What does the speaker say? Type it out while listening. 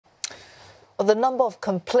Well, the number of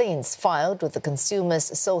complaints filed with the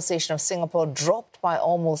Consumers Association of Singapore dropped by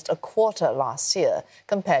almost a quarter last year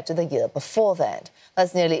compared to the year before that.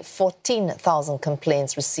 That's nearly 14,000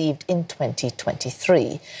 complaints received in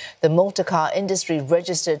 2023. The motor car industry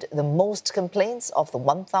registered the most complaints of the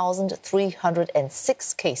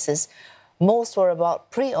 1,306 cases. Most were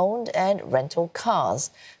about pre-owned and rental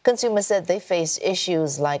cars. Consumers said they faced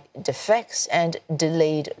issues like defects and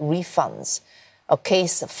delayed refunds. A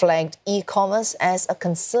case flagged e-commerce as a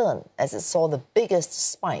concern as it saw the biggest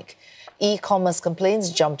spike. E-commerce complaints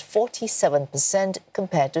jumped 47%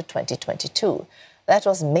 compared to 2022. That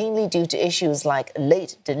was mainly due to issues like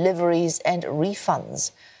late deliveries and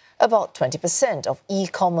refunds. About 20% of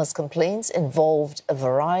e-commerce complaints involved a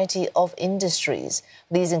variety of industries.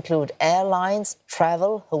 These include airlines,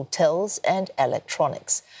 travel, hotels, and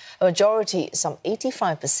electronics. A majority, some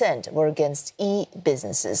 85%, were against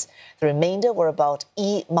e-businesses. The remainder were about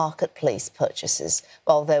e-marketplace purchases.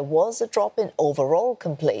 While there was a drop in overall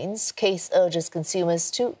complaints, CASE urges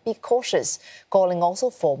consumers to be cautious, calling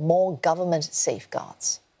also for more government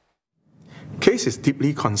safeguards. CASE is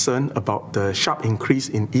deeply concerned about the sharp increase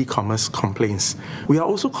in e-commerce complaints. We are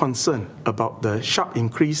also concerned about the sharp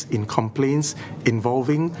increase in complaints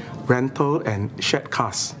involving rental and shared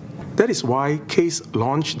cars. That is why CASE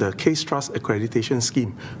launched the CASE Trust Accreditation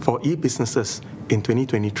Scheme for e-businesses in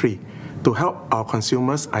 2023 to help our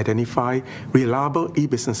consumers identify reliable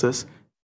e-businesses